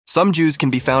Some Jews can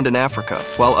be found in Africa,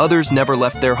 while others never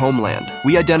left their homeland.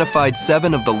 We identified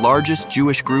 7 of the largest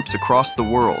Jewish groups across the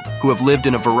world who have lived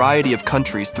in a variety of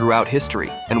countries throughout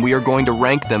history, and we are going to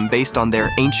rank them based on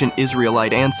their ancient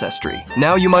Israelite ancestry.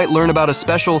 Now you might learn about a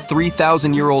special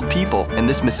 3,000-year-old people, and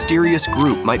this mysterious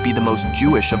group might be the most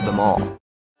Jewish of them all.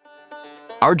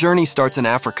 Our journey starts in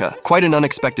Africa, quite an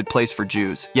unexpected place for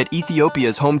Jews, yet Ethiopia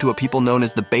is home to a people known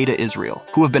as the Beta Israel,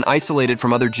 who have been isolated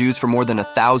from other Jews for more than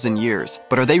 1,000 years.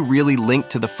 But are they really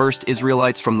linked to the first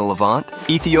Israelites from the Levant?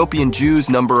 Ethiopian Jews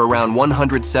number around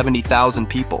 170,000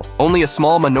 people. Only a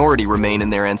small minority remain in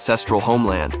their ancestral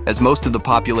homeland, as most of the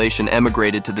population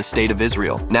emigrated to the state of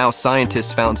Israel. Now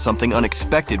scientists found something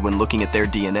unexpected when looking at their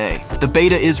DNA. The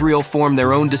Beta Israel form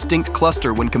their own distinct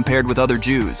cluster when compared with other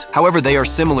Jews. However, they are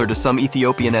similar to some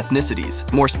Ethiopian ethnicities,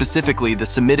 more specifically the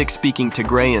Semitic-speaking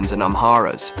Tigrayans and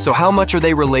Amharas. So how much are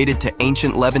they related to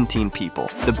ancient Levantine people?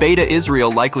 The Beta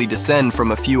Israel likely descend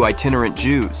from a few itinerant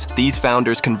Jews. These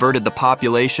founders converted the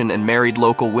population and married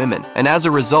local women, and as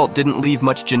a result didn't leave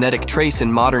much genetic trace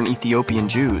in modern Ethiopian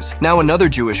Jews. Now another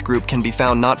Jewish group can be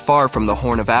found not far from the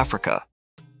Horn of Africa.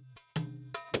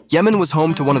 Yemen was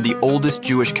home to one of the oldest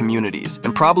Jewish communities,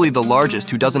 and probably the largest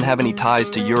who doesn't have any ties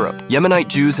to Europe. Yemenite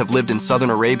Jews have lived in southern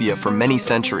Arabia for many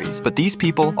centuries, but these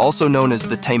people, also known as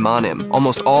the Taymanim,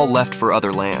 almost all left for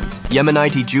other lands.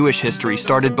 Yemenite Jewish history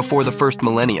started before the first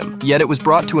millennium, yet it was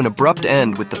brought to an abrupt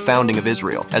end with the founding of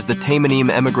Israel, as the Taymanim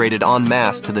emigrated en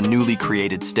masse to the newly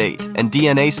created state. And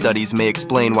DNA studies may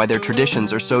explain why their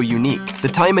traditions are so unique. The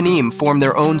Taymanim form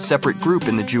their own separate group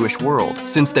in the Jewish world,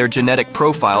 since their genetic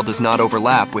profile does not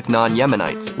overlap with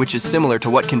non-Yemenites, which is similar to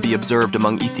what can be observed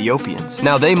among Ethiopians.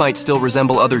 Now they might still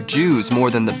resemble other Jews more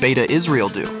than the Beta Israel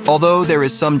do, although there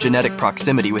is some genetic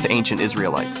proximity with ancient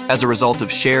Israelites, as a result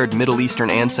of shared Middle Eastern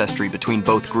ancestry between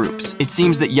both groups. It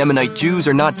seems that Yemenite Jews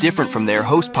are not different from their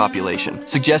host population,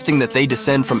 suggesting that they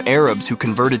descend from Arabs who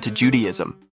converted to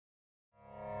Judaism.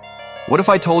 What if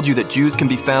I told you that Jews can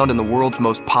be found in the world's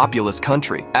most populous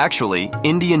country? Actually,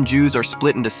 Indian Jews are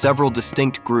split into several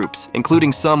distinct groups,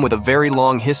 including some with a very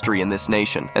long history in this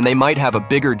nation, and they might have a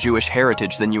bigger Jewish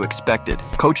heritage than you expected.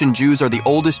 Cochin Jews are the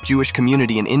oldest Jewish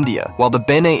community in India, while the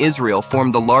Bene Israel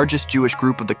form the largest Jewish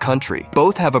group of the country.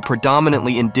 Both have a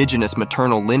predominantly indigenous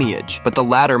maternal lineage, but the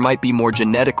latter might be more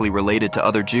genetically related to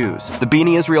other Jews. The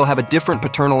Bene Israel have a different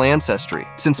paternal ancestry,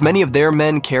 since many of their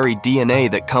men carry DNA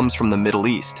that comes from the Middle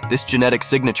East. This genetic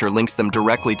signature links them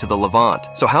directly to the Levant.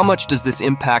 So how much does this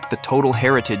impact the total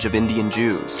heritage of Indian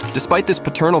Jews? Despite this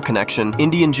paternal connection,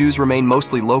 Indian Jews remain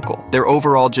mostly local. Their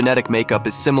overall genetic makeup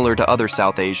is similar to other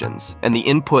South Asians, and the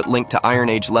input linked to Iron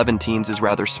Age Levantines is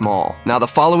rather small. Now the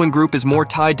following group is more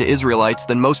tied to Israelites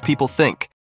than most people think.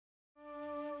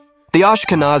 The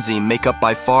Ashkenazi make up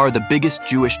by far the biggest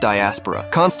Jewish diaspora,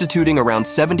 constituting around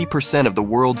 70% of the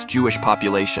world's Jewish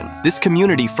population. This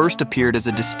community first appeared as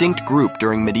a distinct group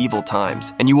during medieval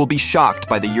times, and you will be shocked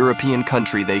by the European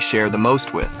country they share the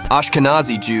most with.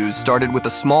 Ashkenazi Jews started with a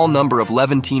small number of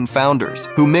Levantine founders,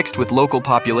 who mixed with local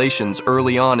populations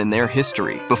early on in their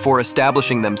history, before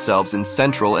establishing themselves in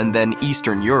Central and then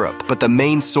Eastern Europe. But the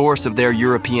main source of their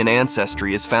European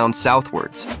ancestry is found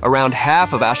southwards. Around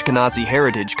half of Ashkenazi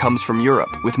heritage comes from Europe,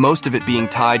 with most of it being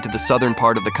tied to the southern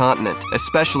part of the continent,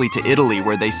 especially to Italy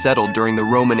where they settled during the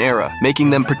Roman era, making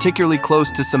them particularly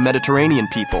close to some Mediterranean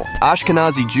people.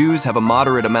 Ashkenazi Jews have a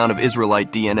moderate amount of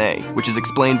Israelite DNA, which is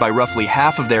explained by roughly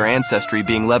half of their ancestry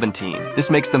being Levantine.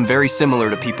 This makes them very similar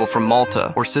to people from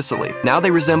Malta or Sicily. Now they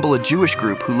resemble a Jewish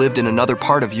group who lived in another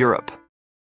part of Europe.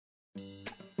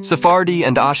 Sephardi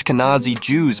and Ashkenazi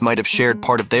Jews might have shared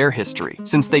part of their history,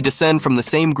 since they descend from the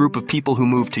same group of people who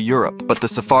moved to Europe, but the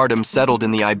Sephardim settled in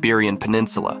the Iberian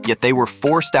Peninsula, yet they were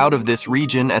forced out of this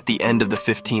region at the end of the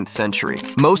 15th century.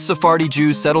 Most Sephardi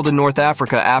Jews settled in North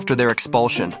Africa after their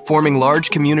expulsion, forming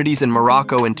large communities in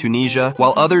Morocco and Tunisia,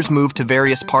 while others moved to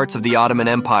various parts of the Ottoman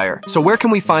Empire. So where can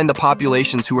we find the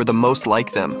populations who are the most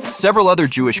like them? Several other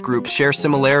Jewish groups share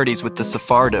similarities with the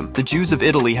Sephardim. The Jews of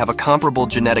Italy have a comparable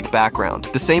genetic background.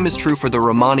 The same is true for the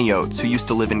Romaniotes, who used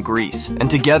to live in Greece, and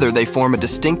together they form a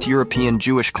distinct European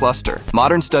Jewish cluster.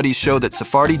 Modern studies show that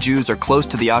Sephardi Jews are close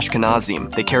to the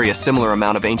Ashkenazim. They carry a similar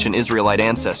amount of ancient Israelite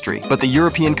ancestry, but the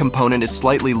European component is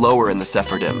slightly lower in the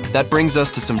Sephardim. That brings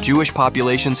us to some Jewish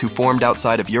populations who formed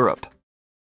outside of Europe.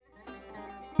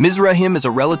 Mizrahim is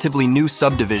a relatively new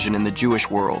subdivision in the Jewish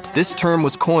world. This term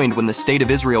was coined when the State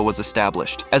of Israel was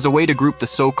established, as a way to group the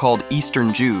so-called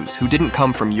Eastern Jews who didn't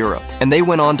come from Europe, and they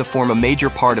went on to form a major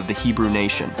part of the Hebrew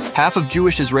nation. Half of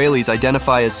Jewish Israelis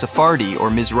identify as Sephardi or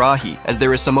Mizrahi, as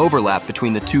there is some overlap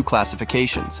between the two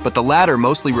classifications, but the latter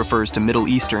mostly refers to Middle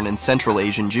Eastern and Central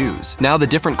Asian Jews. Now, the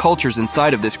different cultures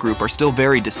inside of this group are still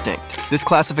very distinct. This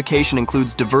classification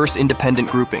includes diverse independent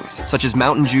groupings, such as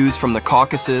Mountain Jews from the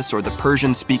Caucasus or the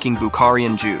Persian-speaking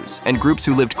Bukharian Jews, and groups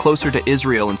who lived closer to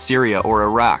Israel and Syria or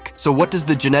Iraq. So what does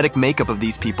the genetic makeup of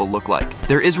these people look like?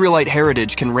 Their Israelite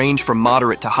heritage can range from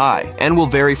moderate to high, and will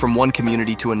vary from one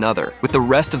community to another, with the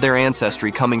rest of their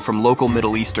ancestry coming from local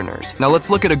Middle Easterners. Now let's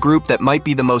look at a group that might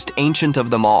be the most ancient of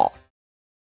them all.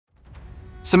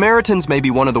 Samaritans may be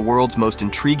one of the world's most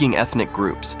intriguing ethnic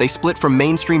groups. They split from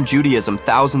mainstream Judaism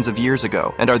thousands of years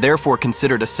ago and are therefore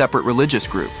considered a separate religious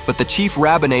group. But the chief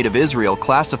rabbinate of Israel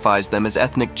classifies them as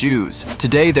ethnic Jews.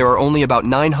 Today, there are only about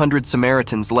 900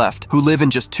 Samaritans left who live in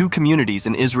just two communities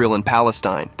in Israel and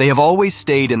Palestine. They have always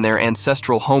stayed in their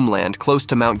ancestral homeland close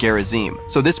to Mount Gerizim,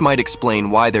 so this might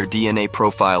explain why their DNA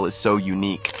profile is so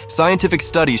unique. Scientific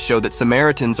studies show that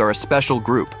Samaritans are a special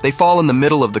group. They fall in the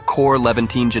middle of the core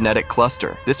Levantine genetic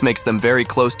cluster. This makes them very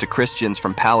close to Christians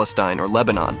from Palestine or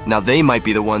Lebanon. Now they might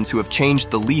be the ones who have changed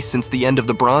the least since the end of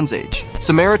the Bronze Age.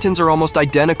 Samaritans are almost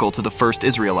identical to the first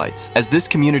Israelites, as this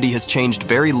community has changed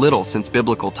very little since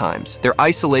biblical times. Their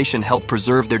isolation helped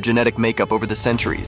preserve their genetic makeup over the centuries.